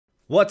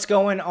What's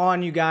going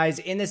on, you guys?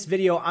 In this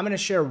video, I'm going to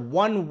share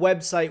one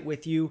website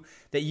with you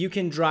that you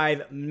can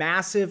drive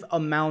massive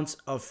amounts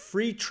of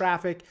free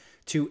traffic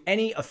to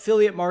any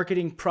affiliate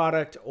marketing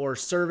product or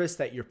service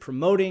that you're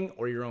promoting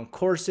or your own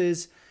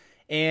courses.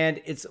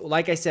 And it's,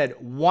 like I said,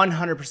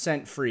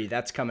 100% free.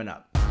 That's coming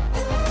up.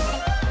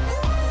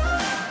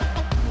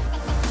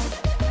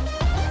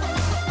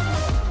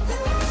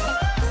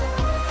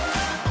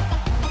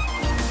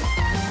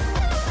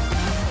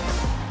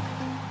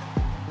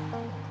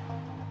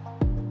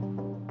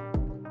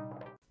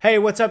 Hey,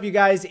 what's up, you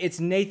guys? It's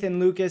Nathan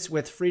Lucas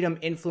with Freedom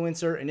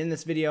Influencer, and in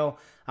this video,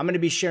 I'm going to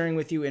be sharing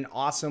with you an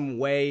awesome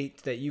way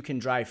that you can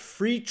drive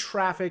free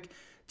traffic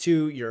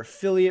to your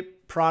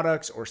affiliate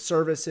products or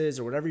services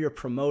or whatever you're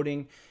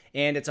promoting,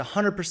 and it's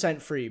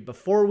 100% free.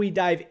 Before we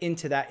dive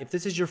into that, if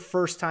this is your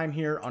first time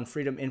here on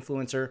Freedom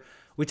Influencer,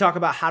 we talk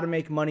about how to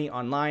make money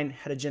online,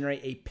 how to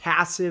generate a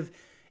passive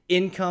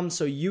income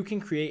so you can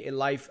create a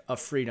life of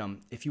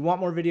freedom. If you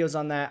want more videos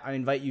on that, I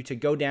invite you to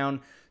go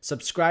down,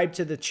 subscribe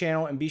to the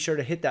channel, and be sure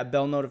to hit that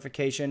bell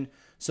notification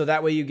so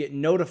that way you get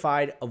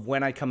notified of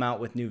when I come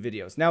out with new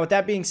videos. Now, with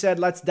that being said,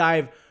 let's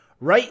dive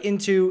right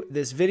into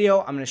this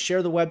video. I'm going to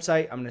share the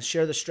website, I'm going to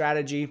share the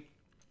strategy,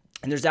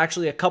 and there's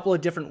actually a couple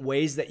of different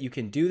ways that you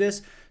can do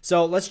this.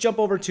 So let's jump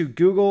over to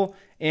Google,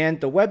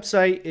 and the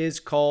website is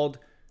called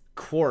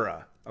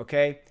Quora,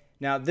 okay?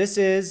 Now, this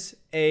is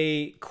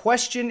a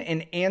question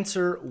and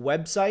answer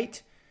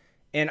website,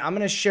 and I'm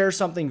going to share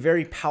something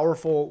very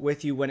powerful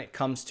with you when it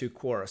comes to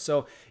Quora.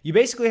 So you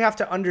basically have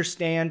to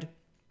understand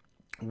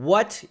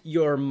what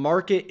your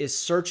market is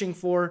searching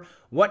for,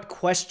 what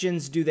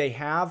questions do they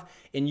have,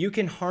 and you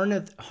can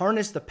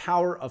harness the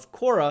power of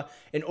Quora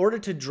in order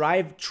to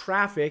drive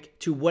traffic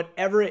to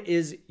whatever it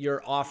is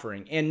you're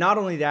offering. And not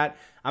only that,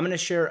 I'm going to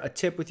share a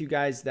tip with you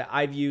guys that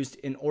I've used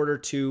in order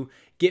to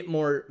get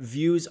more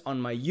views on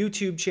my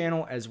YouTube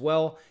channel as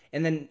well,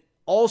 and then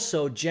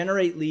also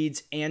generate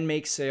leads and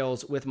make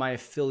sales with my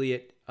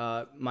affiliate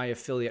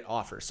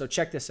offer. So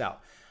check this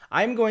out.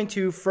 I'm going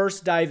to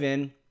first dive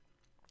in,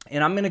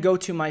 and I'm going to go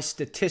to my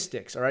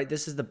statistics. All right,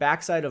 this is the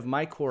backside of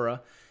my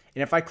Quora,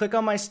 and if I click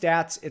on my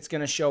stats, it's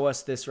going to show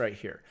us this right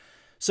here.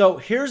 So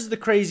here's the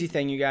crazy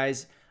thing, you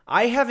guys.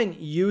 I haven't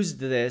used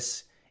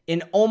this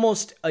in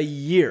almost a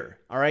year.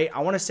 All right,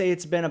 I want to say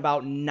it's been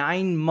about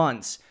 9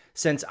 months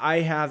since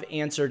I have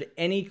answered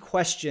any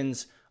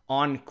questions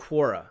on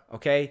Quora.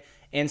 Okay.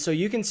 And so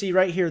you can see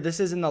right here, this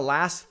is in the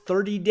last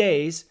 30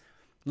 days.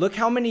 Look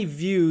how many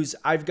views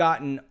I've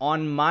gotten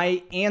on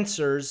my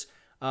answers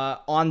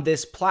on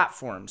this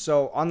platform.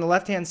 So on the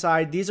left-hand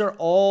side, these are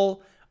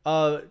all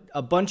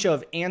a bunch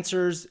of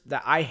answers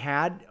that I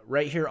had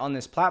right here on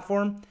this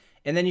platform.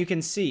 And then you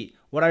can see,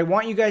 what I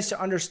want you guys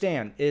to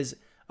understand is,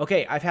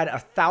 okay, I've had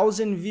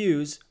 1,000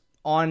 views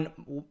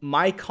on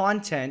my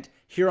content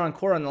here on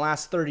Quora in the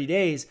last 30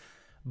 days,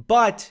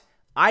 but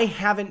I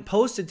haven't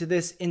posted to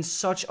this in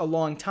such a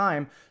long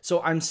time,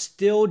 so I'm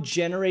still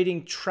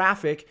generating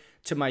traffic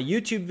to my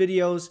YouTube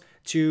videos,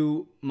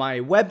 to my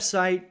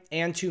website,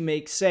 and to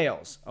make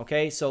sales.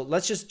 Okay, so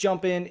let's just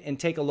jump in and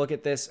take a look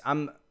at this.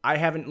 I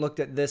haven't looked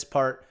at this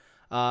part.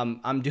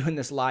 I'm doing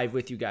this live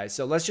with you guys.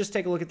 So let's just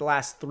take a look at the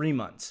last 3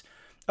 months.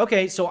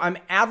 Okay, so I'm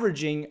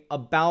averaging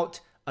about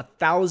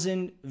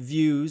 1,000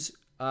 views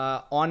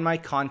on my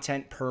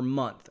content per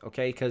month.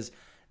 Okay, because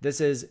this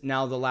is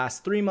now the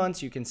last 3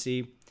 months. You can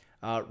see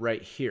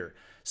right here.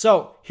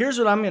 So here's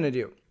what I'm going to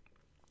do.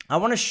 I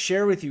want to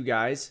share with you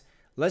guys.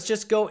 Let's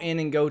just go in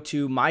and go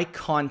to my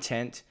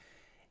content,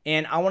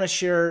 and I want to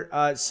share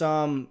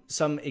some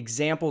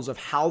examples of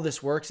how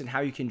this works and how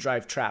you can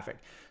drive traffic.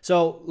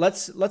 So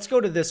let's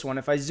go to this one.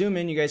 If I zoom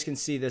in, you guys can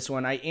see this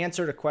one. I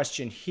answered a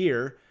question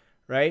here,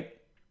 right?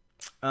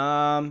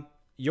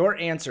 Your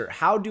answer: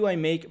 how do I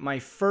make my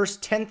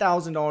first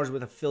 $10,000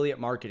 with affiliate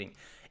marketing?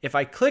 If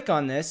I click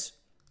on this,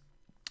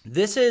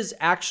 this is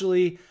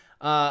actually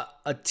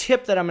a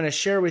tip that I'm going to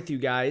share with you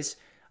guys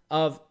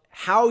of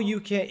how you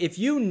can, if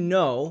you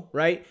know,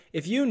 right?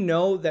 If you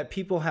know that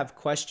people have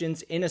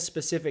questions in a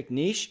specific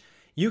niche,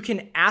 you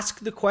can ask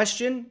the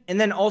question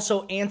and then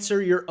also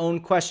answer your own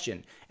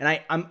question. And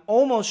I'm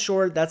almost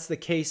sure that's the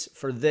case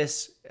for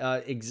this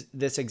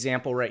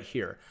example right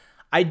here.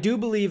 I do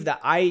believe that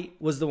I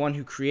was the one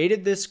who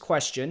created this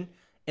question,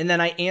 and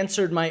then I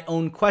answered my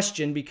own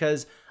question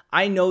because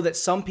I know that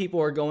some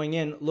people are going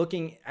in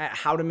looking at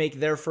how to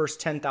make their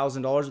first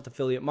 $10,000 with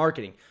affiliate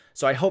marketing.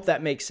 So I hope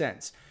that makes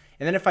sense.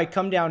 And then if I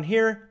come down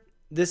here,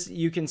 this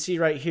you can see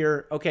right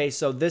here, okay,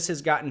 so this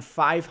has gotten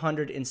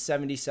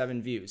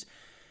 577 views.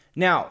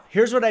 Now,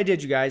 here's what I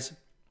did, you guys.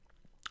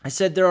 I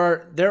said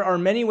there are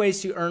many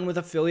ways to earn with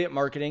affiliate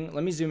marketing.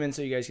 Let me zoom in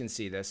so you guys can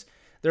see this.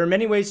 There are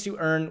many ways to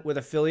earn with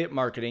affiliate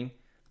marketing.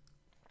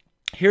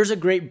 Here's a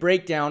great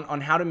breakdown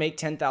on how to make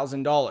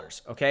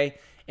 $10,000, okay?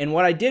 And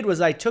what I did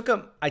was I took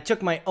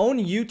my own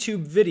YouTube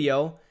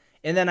video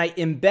and then I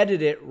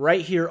embedded it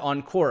right here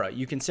on Quora.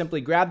 You can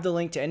simply grab the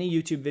link to any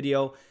YouTube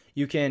video.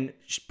 You can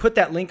put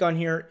that link on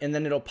here and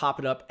then it'll pop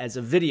it up as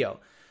a video.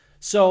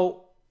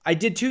 So I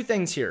did two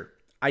things here.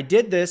 I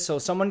did this so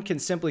someone can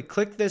simply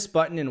click this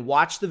button and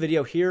watch the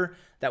video here.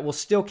 That will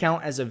still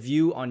count as a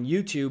view on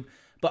YouTube.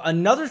 But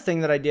another thing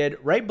that I did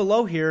right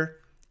below here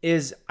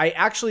is I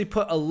actually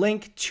put a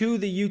link to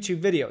the YouTube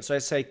video. So I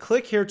say,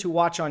 click here to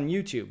watch on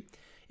YouTube.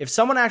 If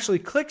someone actually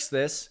clicks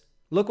this,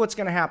 look what's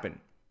going to happen.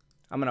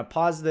 I'm going to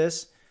pause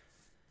this.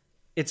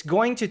 It's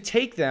going to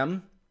take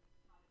them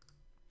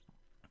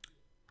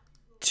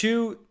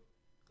to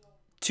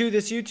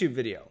this YouTube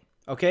video.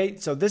 Okay,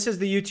 so this is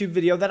the YouTube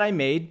video that I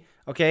made.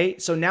 Okay,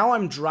 so now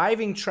I'm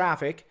driving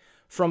traffic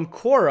from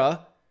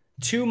Quora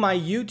to my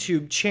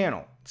YouTube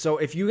channel. So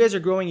if you guys are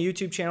growing a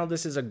YouTube channel,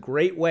 this is a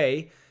great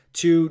way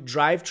to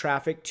drive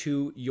traffic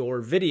to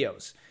your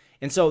videos.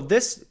 And so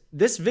this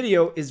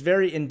video is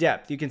very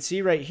in-depth. You can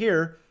see right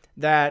here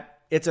that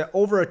it's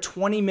over a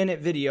 20-minute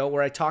video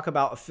where I talk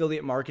about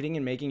affiliate marketing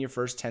and making your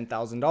first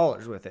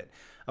 $10,000 with it.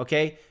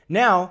 Okay,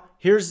 now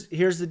here's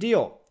the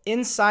deal.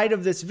 Inside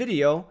of this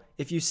video,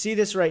 if you see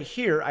this right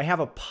here, I have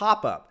a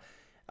pop-up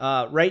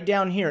right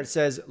down here. It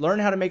says, learn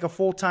how to make a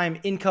full-time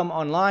income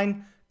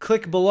online.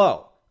 Click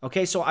below.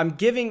 Okay, so I'm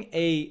giving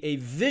a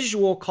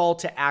visual call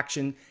to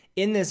action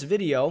in this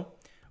video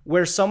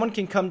where someone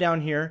can come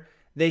down here.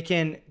 They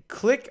can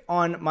click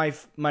on my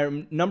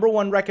number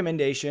one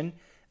recommendation.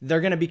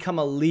 They're going to become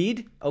a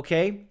lead.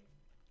 Okay,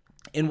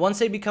 and once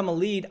they become a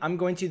lead, I'm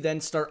going to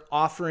then start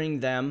offering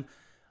them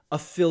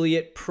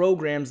affiliate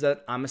programs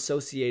that I'm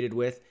associated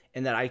with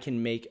and that I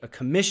can make a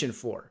commission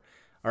for.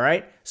 All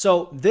right,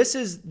 so this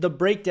is the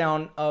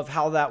breakdown of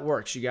how that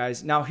works, you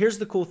guys. Now, here's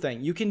the cool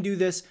thing. You can do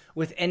this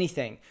with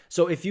anything.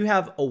 So if you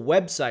have a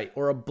website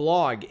or a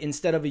blog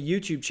instead of a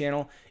YouTube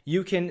channel,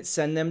 you can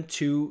send them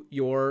to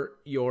your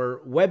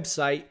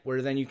website,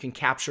 where then you can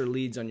capture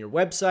leads on your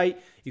website.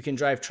 You can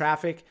drive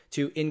traffic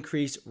to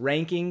increase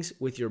rankings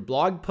with your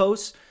blog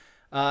posts.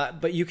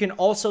 But you can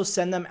also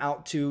send them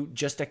out to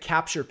just a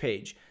capture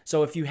page.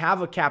 So if you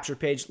have a capture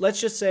page,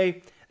 let's just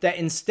say that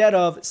instead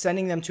of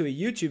sending them to a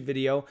YouTube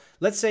video,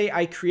 let's say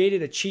I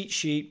created a cheat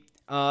sheet,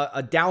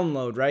 a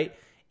download, right?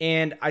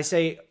 And I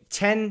say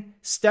 10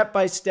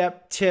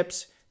 step-by-step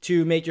tips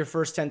to make your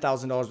first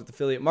 $10,000 with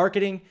affiliate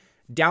marketing,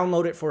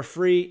 download it for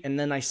free, and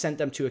then I sent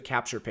them to a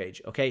capture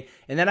page, okay?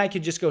 And then I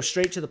could just go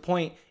straight to the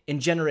point and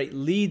generate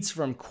leads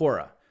from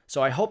Quora.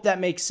 So I hope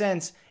that makes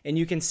sense, and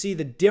you can see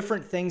the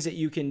different things that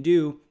you can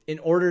do in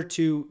order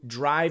to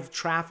drive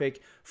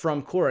traffic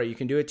from Quora. You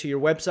can do it to your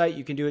website.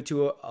 You can do it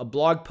to a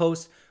blog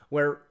post,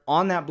 where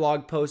on that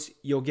blog post,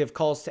 you'll give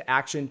calls to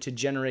action to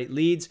generate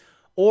leads.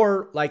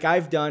 Or like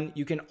I've done,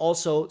 you can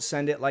also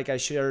send it, like I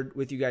shared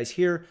with you guys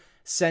here,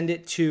 send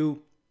it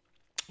to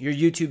your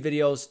YouTube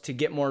videos to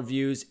get more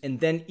views. And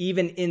then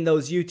even in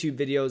those YouTube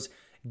videos,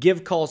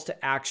 give calls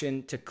to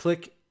action to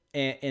click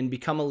and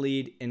become a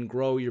lead and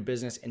grow your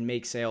business and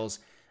make sales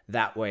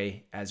that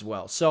way as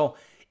well. So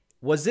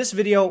was this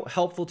video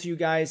helpful to you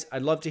guys?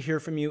 I'd love to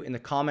hear from you in the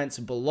comments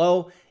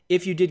below.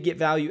 If you did get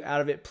value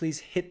out of it, please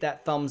hit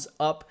that thumbs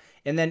up.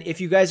 And then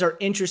if you guys are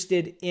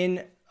interested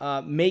in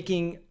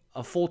making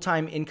a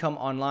full-time income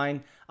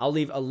online, I'll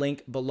leave a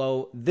link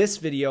below this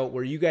video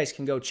where you guys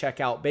can go check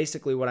out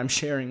basically what I'm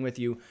sharing with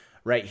you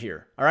right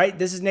here. All right,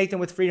 this is Nathan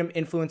with Freedom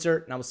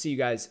Influencer, and I will see you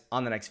guys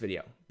on the next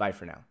video. Bye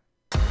for now.